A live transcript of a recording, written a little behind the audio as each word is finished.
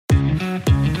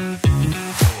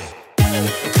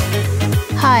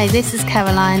Hi, this is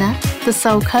Carolina, the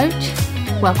Soul Coach.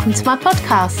 Welcome to my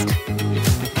podcast.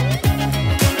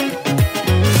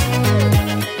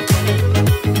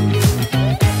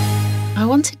 I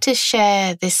wanted to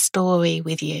share this story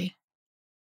with you. It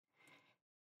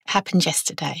happened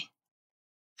yesterday.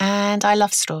 And I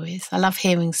love stories. I love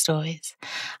hearing stories.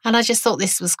 And I just thought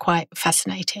this was quite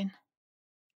fascinating.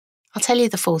 I'll tell you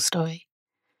the full story.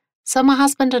 So my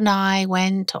husband and I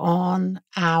went on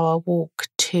our walk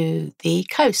to the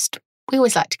coast. We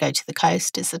always like to go to the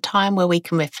coast. It's a time where we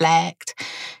can reflect,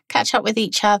 catch up with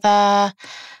each other,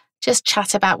 just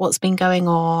chat about what's been going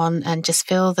on and just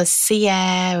feel the sea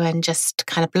air and just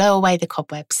kind of blow away the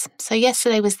cobwebs. So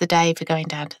yesterday was the day for going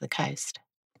down to the coast.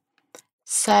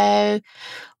 So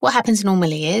what happens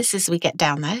normally is we get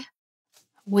down there,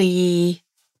 we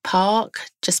park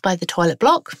just by the toilet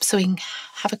block so we can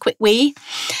have a quick wee,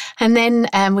 and then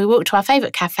we walk to our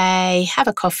favourite cafe, have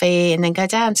a coffee, and then go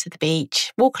down to the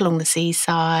beach, walk along the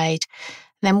seaside,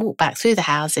 and then walk back through the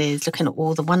houses, looking at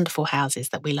all the wonderful houses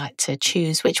that we like to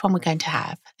choose which one we're going to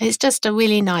have. It's just a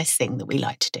really nice thing that we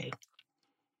like to do.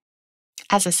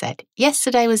 As I said,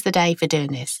 yesterday was the day for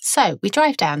doing this. So we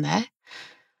drive down there,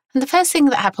 and the first thing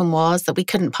that happened was that we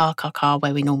couldn't park our car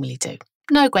where we normally do.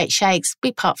 No great shakes.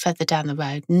 We park further down the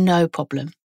road, no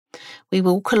problem. We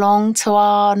walk along to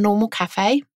our normal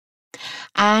cafe,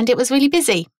 and it was really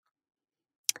busy.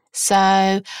 So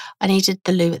I needed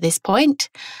the loo at this point,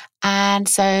 and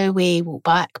so we walked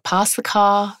back past the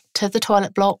car to the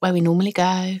toilet block where we normally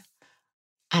go,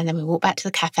 and then we walked back to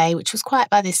the cafe, which was quiet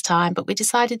by this time, but we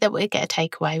decided that we'd get a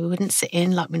takeaway. We wouldn't sit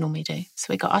in like we normally do. So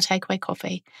we got our takeaway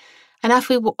coffee, and off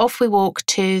we walk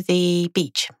to the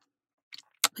beach.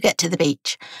 We get to the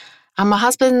beach, and my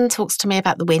husband talks to me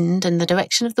about the wind and the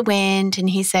direction of the wind, and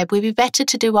he said, we'd be better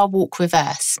to do our walk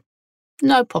reverse.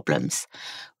 No problems.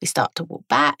 We start to walk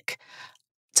back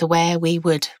to where we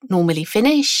would normally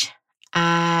finish,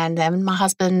 and then my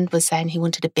husband was saying he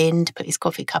wanted a bin to put his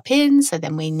coffee cup in, so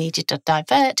then we needed to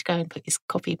divert to go and put his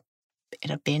coffee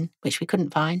in a bin, which we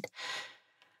couldn't find.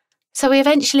 So we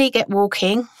eventually get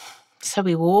walking, so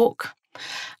we walk,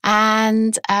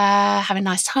 and have a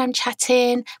nice time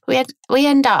chatting. We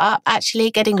end up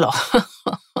actually getting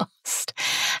lost,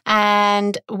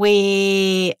 and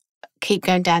we keep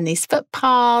going down these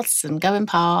footpaths and going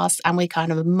past, and we're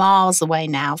kind of miles away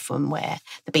now from where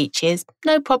the beach is.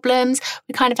 No problems.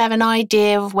 We kind of have an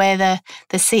idea of where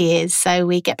the sea is. So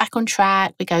we get back on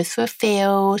track, we go through a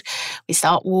field, we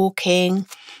start walking.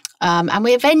 And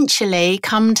we eventually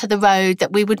come to the road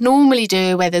that we would normally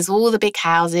do where there's all the big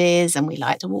houses and we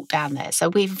like to walk down there. So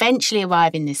we eventually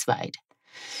arrive in this road.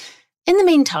 In the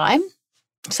meantime,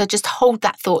 so just hold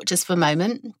that thought just for a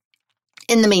moment.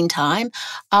 In the meantime,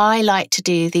 I like to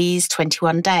do these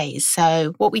 21 days.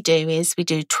 So what we do is we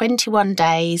do 21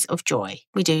 days of joy.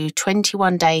 We do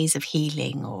 21 days of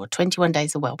healing or 21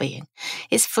 days of well-being.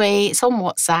 It's free, it's on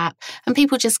WhatsApp, and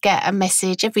people just get a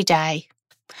message every day.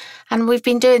 And we've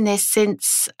been doing this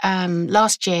since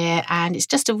last year, and it's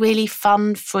just a really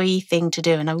fun, free thing to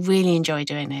do, and I really enjoy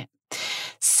doing it.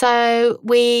 So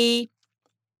we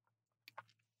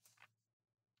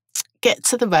get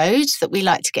to the road that we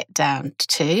like to get down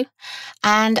to,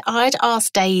 and I'd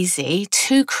asked Daisy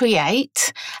to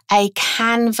create a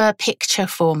Canva picture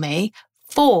for me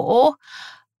for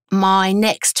my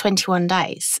next 21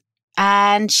 days.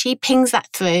 And she pings that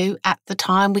through at the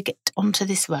time we get onto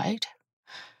this road.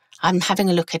 I'm having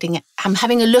a look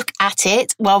at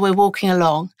it while we're walking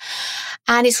along.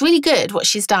 And it's really good what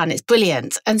she's done. It's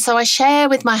brilliant. And so I share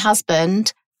with my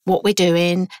husband what we're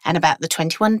doing and about the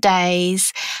 21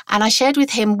 days. And I shared with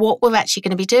him what we're actually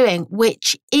going to be doing,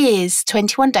 which is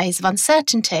 21 days of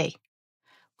uncertainty.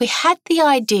 We had the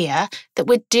idea that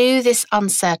we'd do this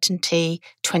uncertainty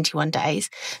 21 days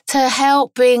to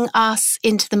help bring us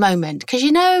into the moment. Because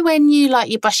you know when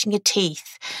you're brushing your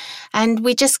teeth and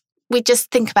we just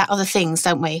think about other things,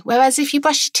 don't we? Whereas if you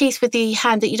brush your teeth with the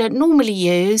hand that you don't normally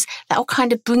use, that will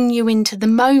kind of bring you into the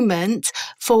moment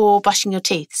for brushing your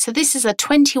teeth. So this is a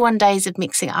 21 days of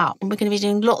mixing it up, and we're going to be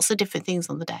doing lots of different things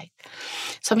on the day.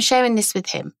 So I'm sharing this with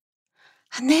him.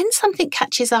 And then something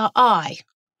catches our eye.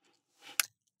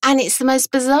 And it's the most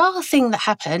bizarre thing that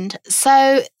happened.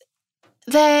 So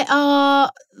there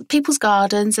are people's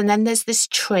gardens, and then there's this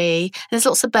tree, and there's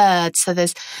lots of birds. So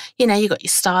there's, you've got your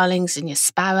starlings and your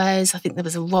sparrows. I think there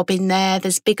was a robin there.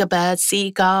 There's bigger birds,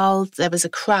 seagull. There was a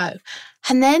crow.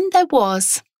 And then there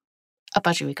was a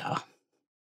budgerigar.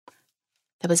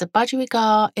 There was a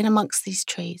budgerigar in amongst these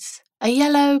trees, a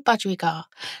yellow budgerigar.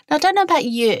 Now, I don't know about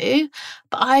you,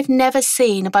 but I've never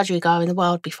seen a budgerigar in the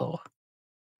wild before.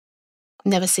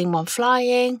 Never seen one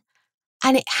flying.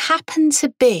 And it happened to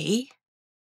be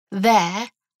there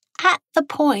at the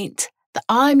point that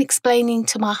I'm explaining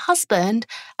to my husband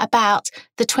about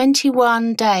the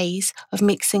 21 days of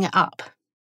mixing it up.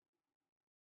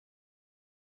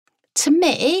 To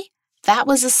me, that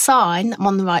was a sign that I'm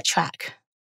on the right track,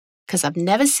 because I've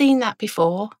never seen that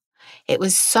before. It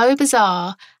was so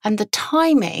bizarre, and the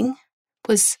timing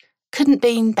couldn't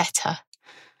be better.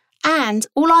 And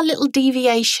all our little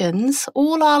deviations,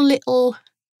 all our little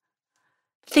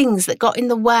things that got in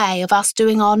the way of us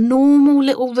doing our normal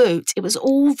little route, it was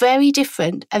all very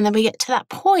different. And then we get to that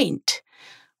point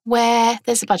where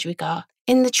there's a budgerigar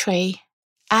in the tree,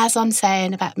 as I'm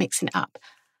saying about mixing it up.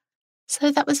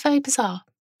 So that was very bizarre.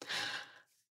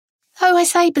 Oh, I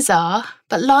say bizarre,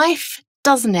 but life,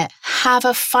 doesn't it, have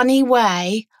a funny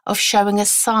way of showing us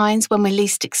signs when we're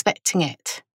least expecting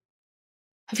it.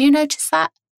 Have you noticed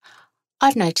that?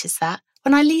 I've noticed that.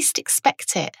 When I least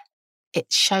expect it,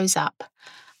 it shows up.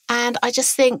 And I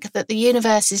just think that the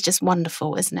universe is just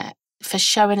wonderful, isn't it? For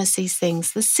showing us these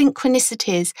things. The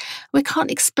synchronicities, we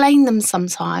can't explain them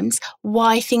sometimes,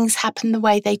 why things happen the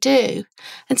way they do,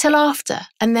 until after.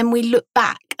 And then we look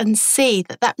back and see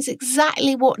that that was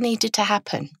exactly what needed to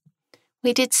happen.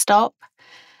 We did stop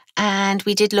and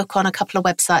we did look on a couple of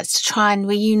websites to try and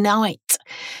reunite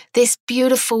this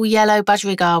beautiful yellow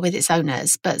budgerigar with its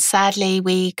owners, but sadly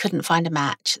we couldn't find a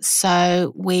match.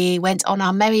 So we went on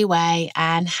our merry way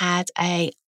and had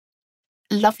a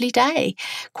lovely day,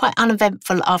 quite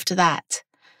uneventful after that.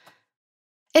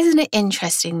 Isn't it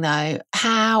interesting though,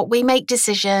 how we make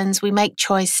decisions, we make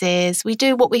choices, we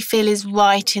do what we feel is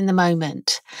right in the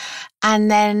moment,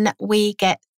 and then we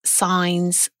get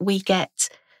signs, we get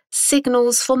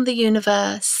signals from the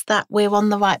universe that we're on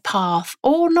the right path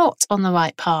or not on the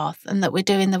right path, and that we're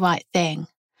doing the right thing.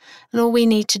 And all we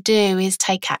need to do is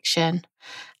take action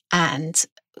and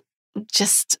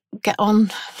just get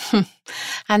on.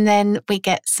 And then we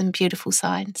get some beautiful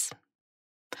signs.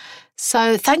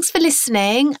 So thanks for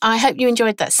listening. I hope you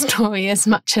enjoyed that story as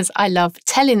much as I love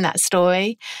telling that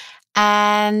story.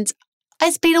 And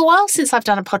it's been a while since I've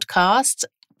done a podcast,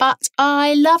 but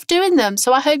I love doing them.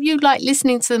 So I hope you like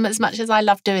listening to them as much as I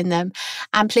love doing them.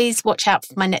 And please watch out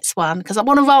for my next one, because I'm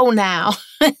on a roll now.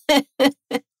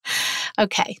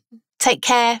 Okay, take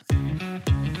care.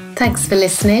 Thanks for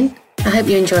listening. I hope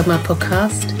you enjoyed my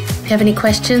podcast. If you have any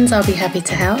questions, I'll be happy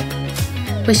to help.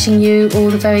 Wishing you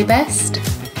all the very best.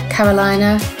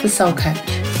 Carolina, the Soul Coach,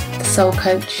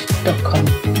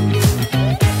 thesoulcoach.com.